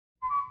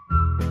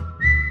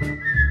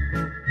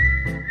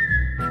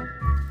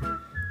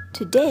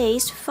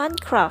Today's fun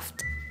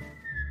craft.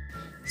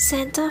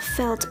 Santa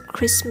felt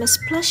Christmas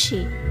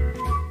plushie.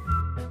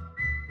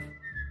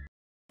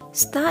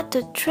 Start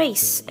to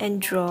trace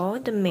and draw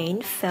the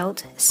main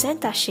felt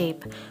Santa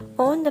shape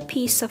on a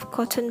piece of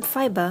cotton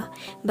fiber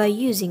by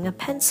using a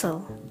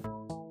pencil.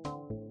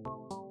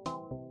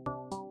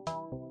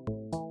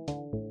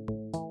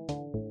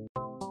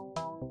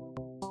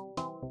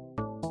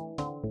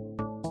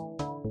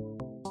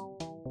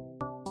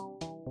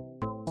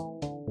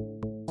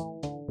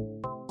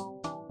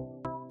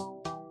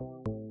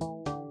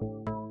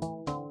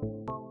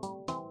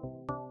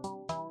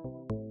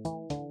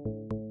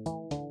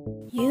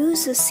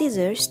 Use the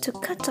scissors to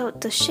cut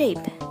out the shape.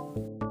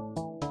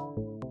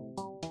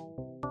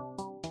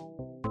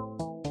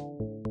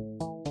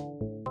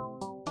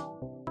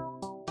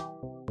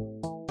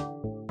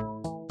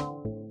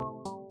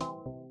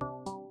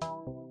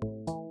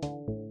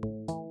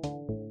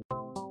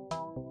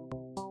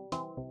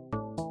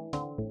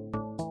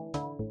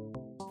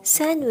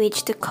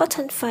 Sandwich the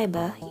cotton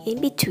fiber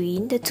in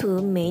between the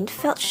two main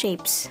felt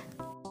shapes.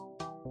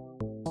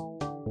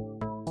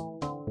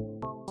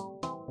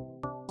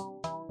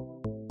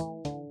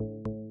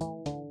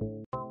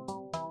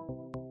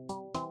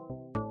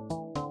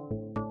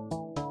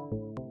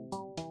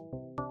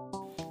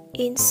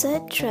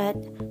 Insert thread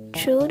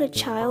through the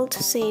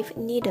child-safe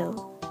needle.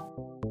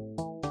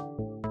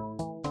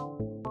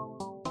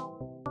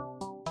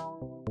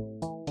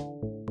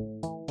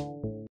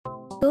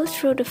 Go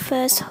through the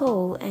first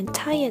hole and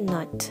tie a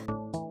knot.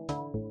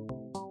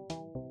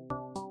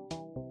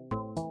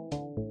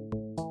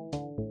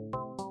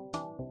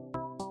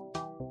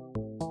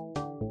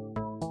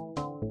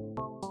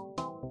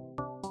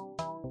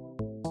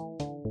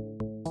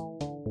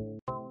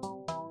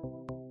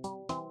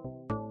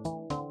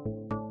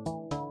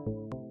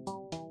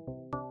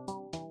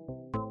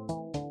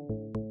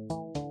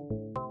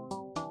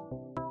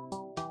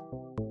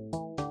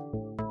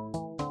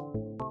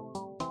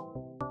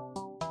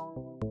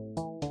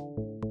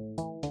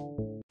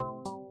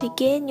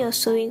 Begin your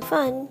sewing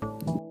fun!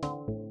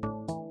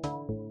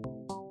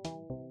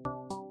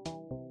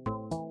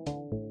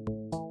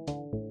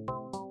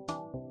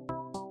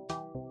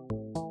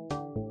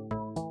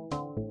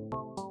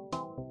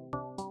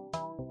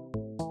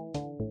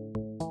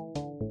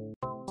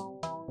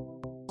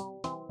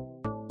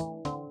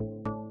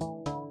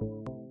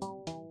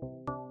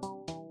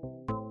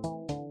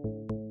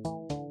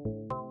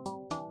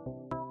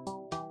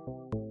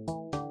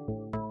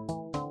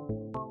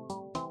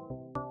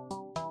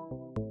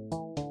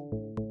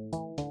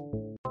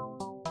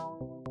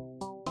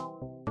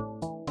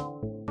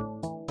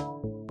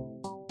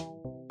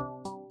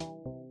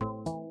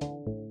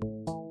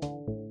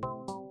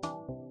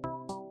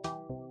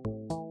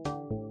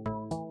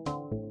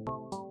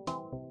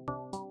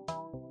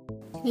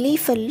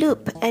 Leave a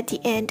loop at the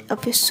end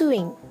of your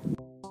sewing.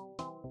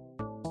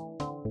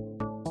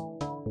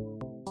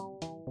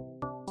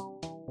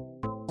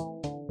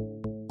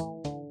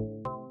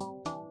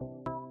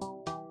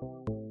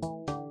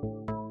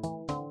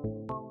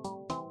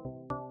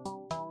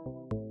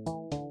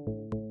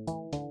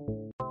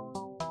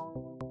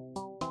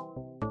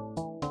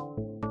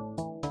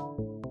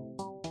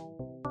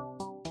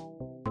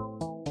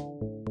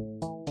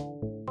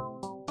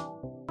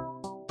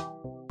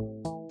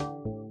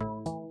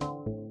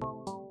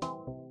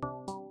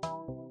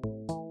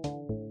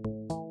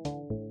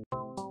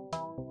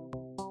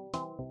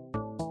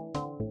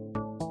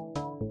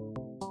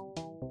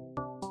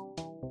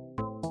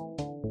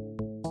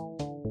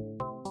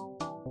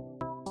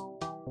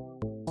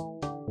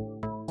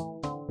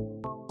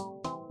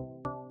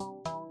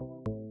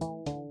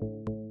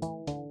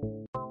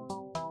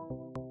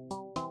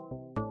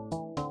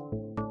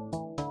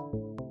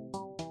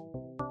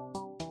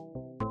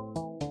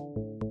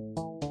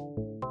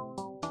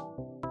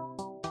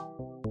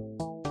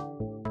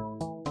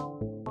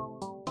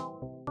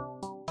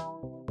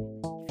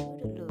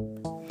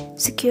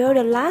 Secure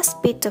the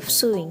last bit of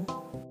sewing.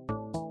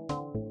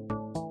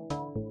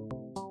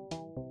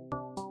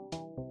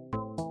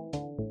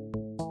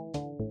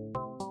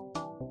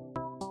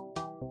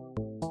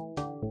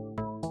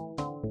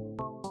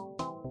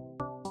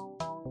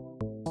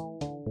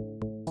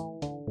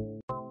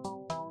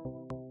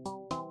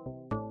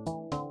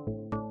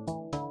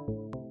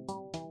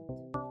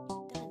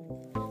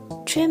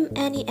 Trim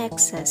any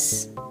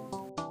excess.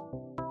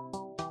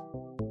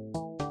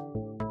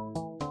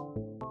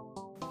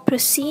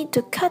 Proceed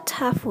to cut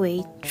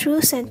halfway through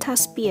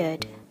Santa's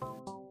beard.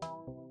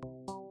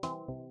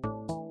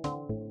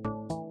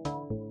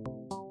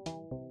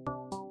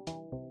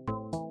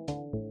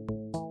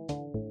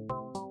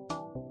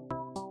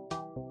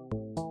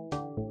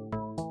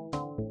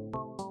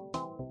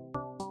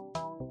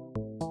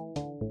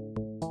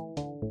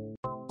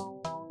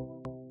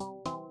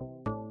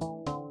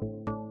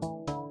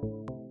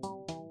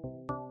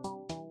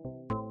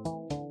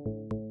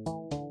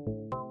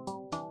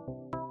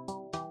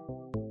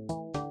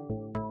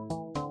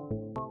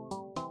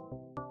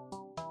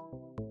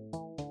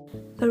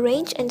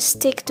 Arrange and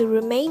stick the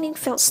remaining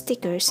felt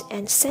stickers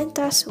and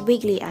Santa's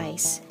wiggly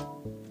eyes.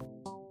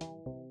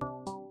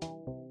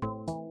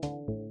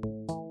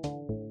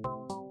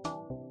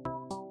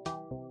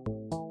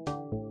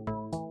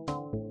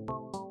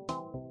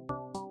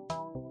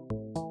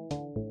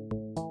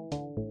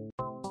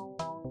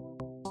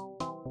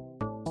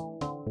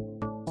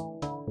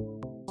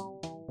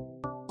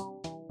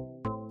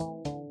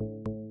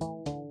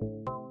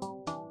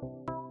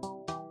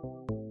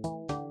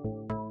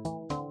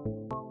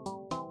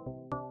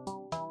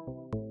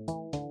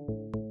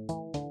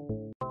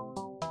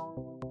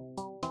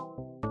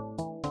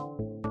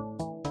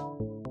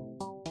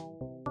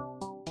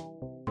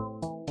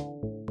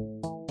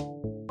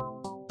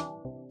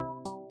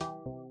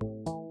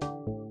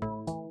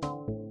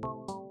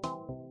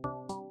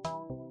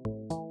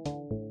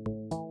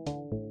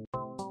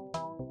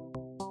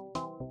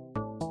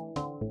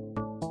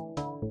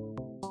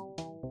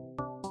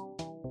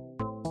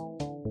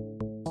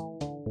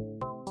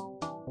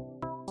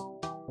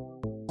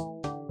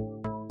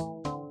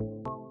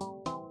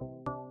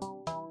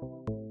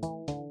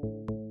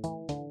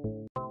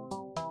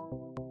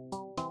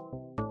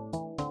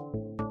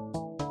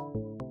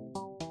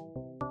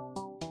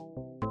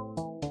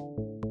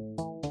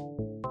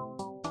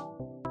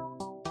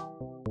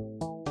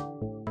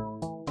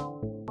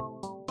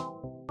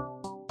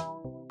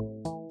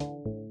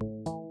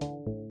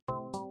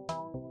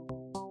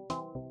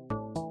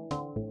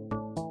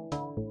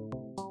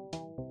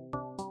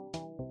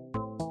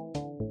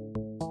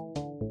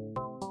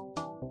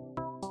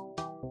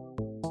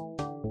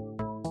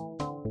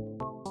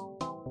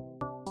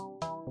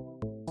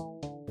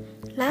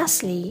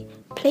 Lastly,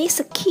 place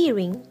a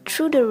keyring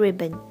through the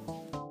ribbon.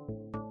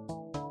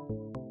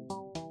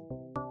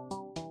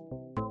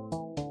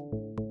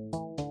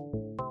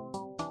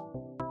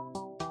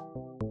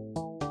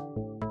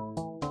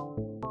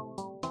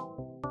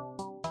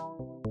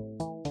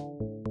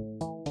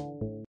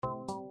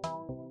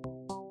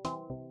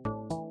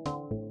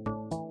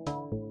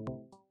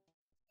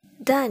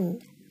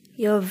 Done!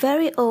 Your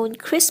very own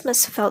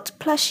Christmas felt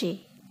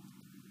plushie.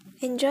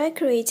 Enjoy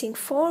creating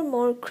 4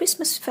 more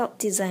Christmas felt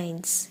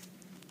designs.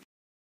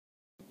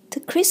 The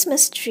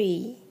Christmas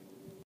tree,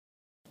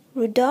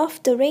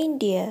 Rudolph the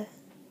reindeer,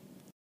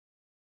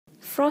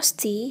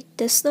 Frosty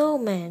the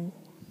snowman,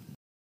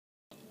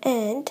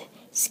 and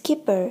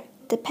Skipper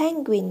the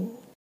penguin.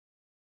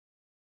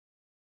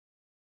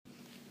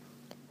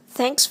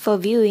 Thanks for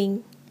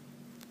viewing.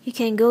 You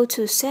can go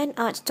to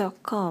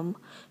sandart.com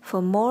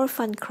for more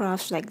fun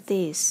crafts like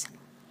this.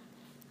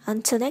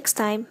 Until next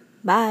time,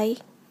 bye!